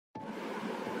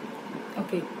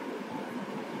Okay.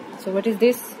 So what is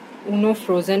this? Uno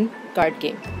Frozen card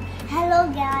game. Hello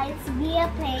guys, we are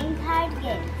playing card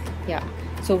games. Yeah.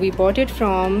 So we bought it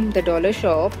from the dollar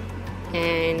shop,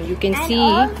 and you can see.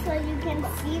 Also, you can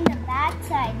see in the back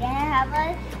side they have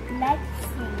a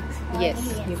lessons.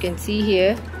 Yes, you can see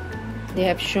here. They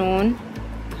have shown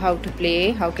how to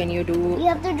play. How can you do you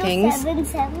have to do things?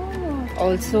 7-7.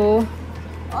 Also,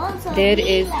 there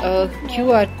is a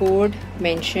QR code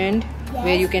mentioned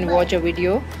where you can watch a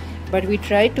video. But we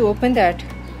tried to open that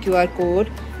QR code,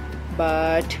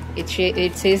 but it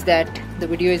says that the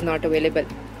video is not available.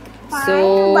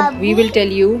 So we will tell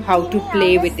you how to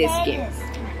play with this game.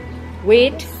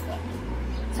 Wait.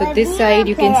 So this side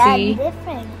you can see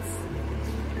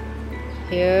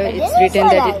here it's written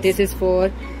that this is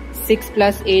for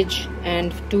 6+ age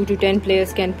and 2 to 10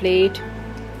 players can play it.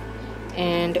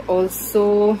 And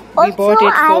also we bought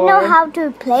it for I know how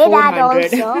to play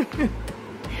 400. that also.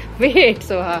 Wait,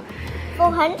 Soha.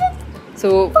 400?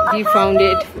 So 400. we found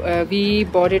it. We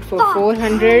bought it for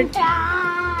 400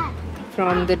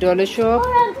 from the dollar shop.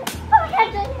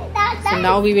 400. So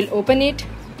now we will open it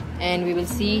and we will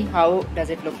see how does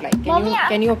it look like.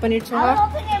 Can you open it, Soha? I'll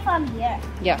open it from here.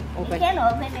 Yeah, open. I can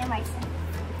open it myself.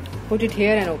 Put it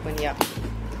here and open. Yeah.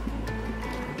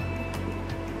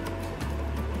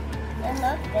 It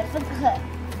looks difficult.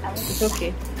 It's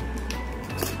okay.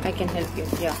 I can help you.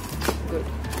 Yeah, good.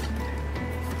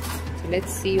 So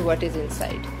let's see what is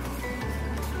inside.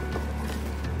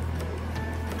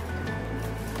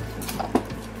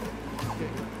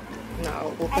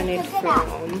 Now open it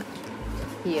from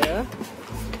here.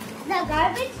 The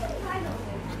garbage?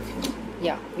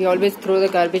 Yeah, we always throw the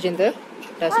garbage in the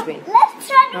dustbin. Let's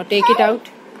try. Now take it out.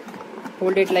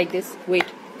 Hold it like this. Wait,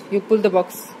 you pull the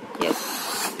box.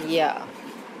 Yes. Yeah.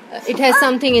 It has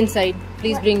something inside.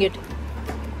 Please bring it.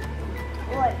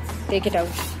 What? Take it out.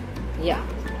 Yeah.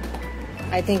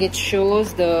 I think it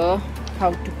shows the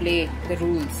how to play, the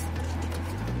rules.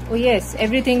 Oh yes,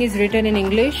 everything is written in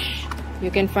English.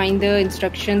 You can find the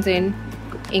instructions in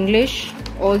English,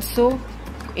 also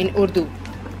in Urdu.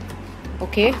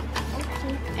 Okay?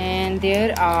 And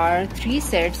there are 3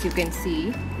 sets you can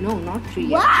see. No, not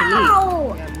 3 actually.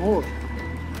 There are more.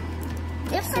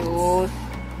 So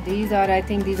these are, I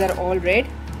think these are all red.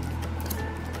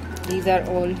 These are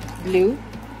all blue.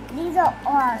 These are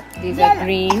all. These are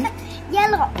green.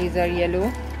 Yellow. These are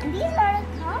yellow. These are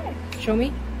cards. Show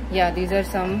me. Yeah, these are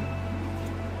some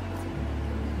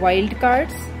wild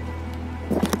cards.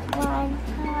 Wild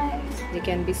cards. They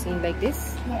can be seen like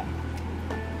this. Yeah.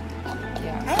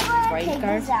 Yeah, wild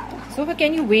cards. So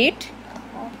can you wait?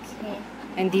 Okay.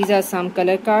 And these are some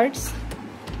color cards.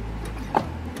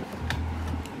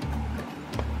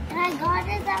 And I got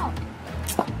it out.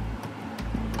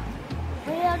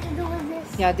 What do you have to do with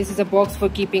this? Yeah, this is a box for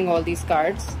keeping all these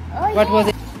cards. Oh, What yeah. was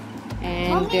it?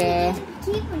 And Mommy,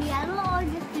 keep yellow or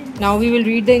just now we will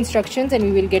read the instructions and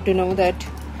we will get to know that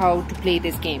how to play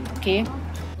this game. Okay.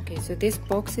 Okay. So this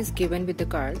box is given with the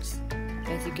cards,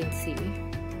 as you can see.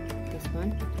 This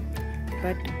one.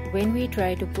 But when we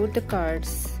try to put the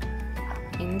cards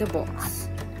in the box,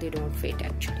 they don't fit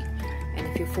actually. And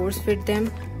if you force fit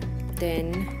them,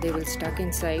 then they will stuck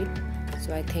inside.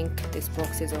 So I think this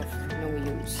box is of no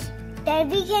use. Then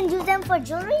we can use them for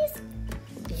jewelries?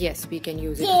 Yes, we can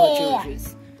use it for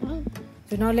jewelries.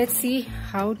 So now let's see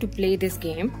how to play this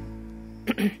game.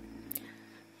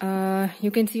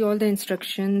 You can see all the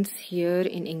instructions here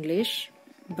in English,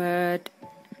 but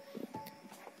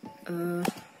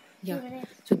yeah.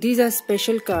 So these are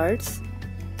special cards: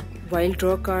 wild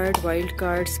draw card, wild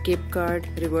card, skip card,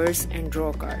 reverse, and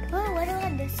draw card. Oh, what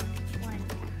about this one?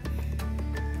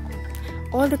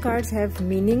 All the cards have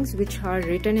meanings which are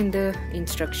written in the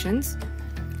instructions.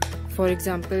 For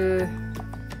example,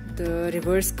 the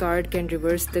reverse card can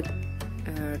reverse the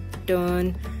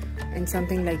turn and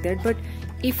something like that. But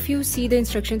if you see the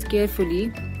instructions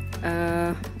carefully,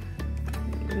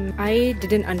 I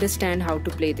didn't understand how to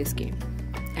play this game.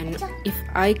 And if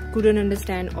I couldn't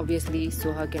understand, obviously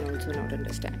Soha can also not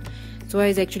understand. Soha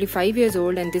is actually 5 years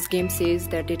old and this game says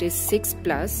that it is 6+,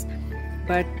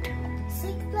 but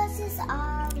 6+ is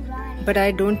right. But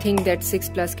I don't think that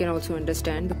 6+ can also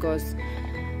understand, because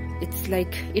it's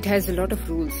like it has a lot of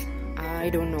rules. I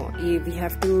don't know. We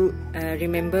have to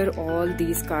remember all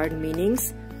these card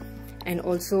meanings, and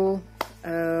also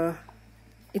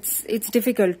it's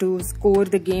difficult to score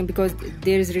the game, because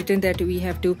there is written that we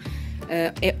have to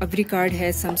every card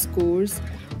has some scores,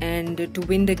 and to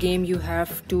win the game you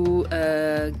have to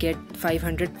get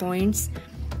 500 points,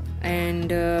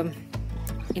 and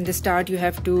in the start you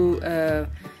have to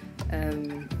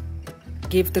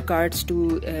give the cards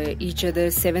to each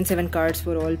other, 7 cards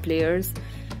for all players,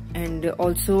 and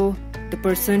also the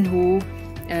person who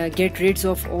get rid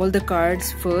of all the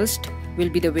cards first will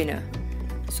be the winner.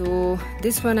 So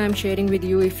this one I'm sharing with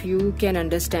you. If you can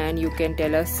understand, you can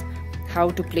tell us how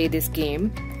to play this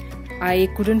game. I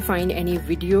couldn't find any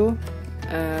video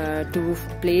to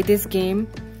play this game,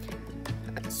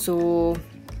 so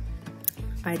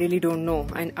I really don't know.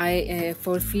 And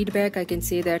for feedback, I can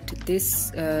say that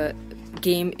this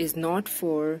game is not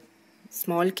for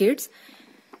small kids.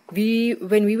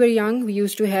 When we were young, we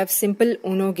used to have simple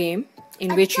Uno game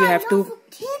in which you have to.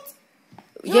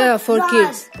 Yeah, for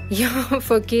kids. Yeah,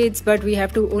 for kids, but we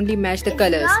have to only match the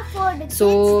colors. Not for the kids,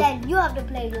 then you have to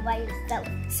play it by yourself.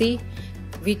 See,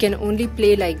 we can only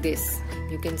play like this.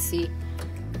 You can see,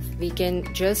 we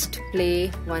can just play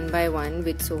one by one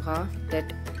with Soha.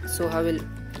 That Soha will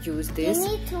use this,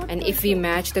 and if we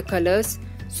match the colors,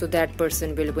 so that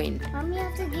person will win. Mommy, you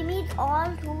have to give me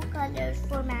all 2 colors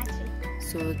for matching.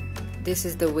 So this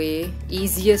is the way,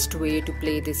 easiest way to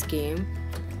play this game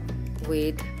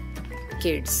with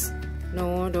kids.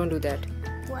 No, don't do that.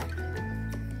 What?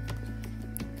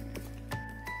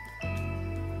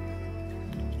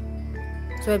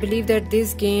 So I believe that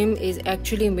this game is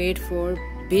actually made for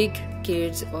big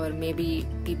kids, or maybe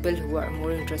people who are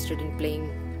more interested in playing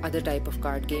other type of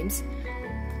card games,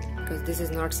 because this is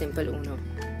not simple Uno.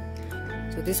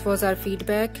 So this was our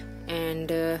feedback,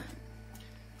 and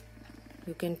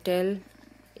you can tell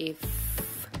if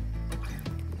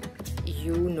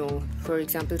you know. For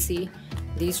example, see,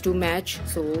 these two match,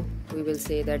 so we will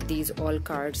say that these all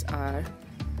cards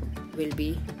will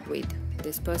be with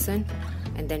this person,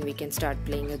 and then we can start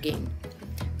playing a game.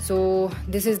 So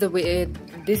this is the way,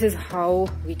 this is how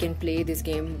we can play this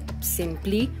game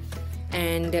simply,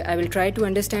 and I will try to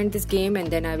understand this game, and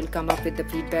then I will come up with the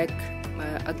feedback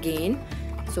again.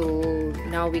 So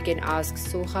now we can ask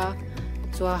Soha,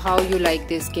 how you like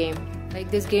this game?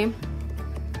 Like this game?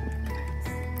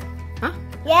 Huh?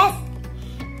 Yes.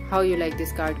 How you like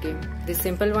this card game? This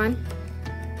simple one?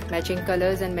 Matching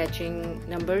colors and matching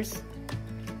numbers?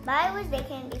 But I wish they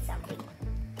can be something.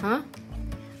 Huh?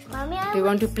 Mommy, Do you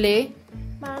want to play?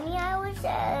 Mommy, I wish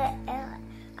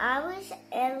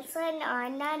Elsa and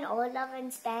Anna and Olaf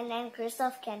and Stan and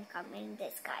Christoph can come in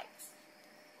these cards.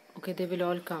 Okay, they will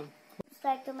all come.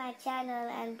 Subscribe to my channel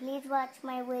and please watch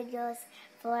my videos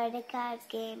for the cards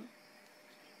game.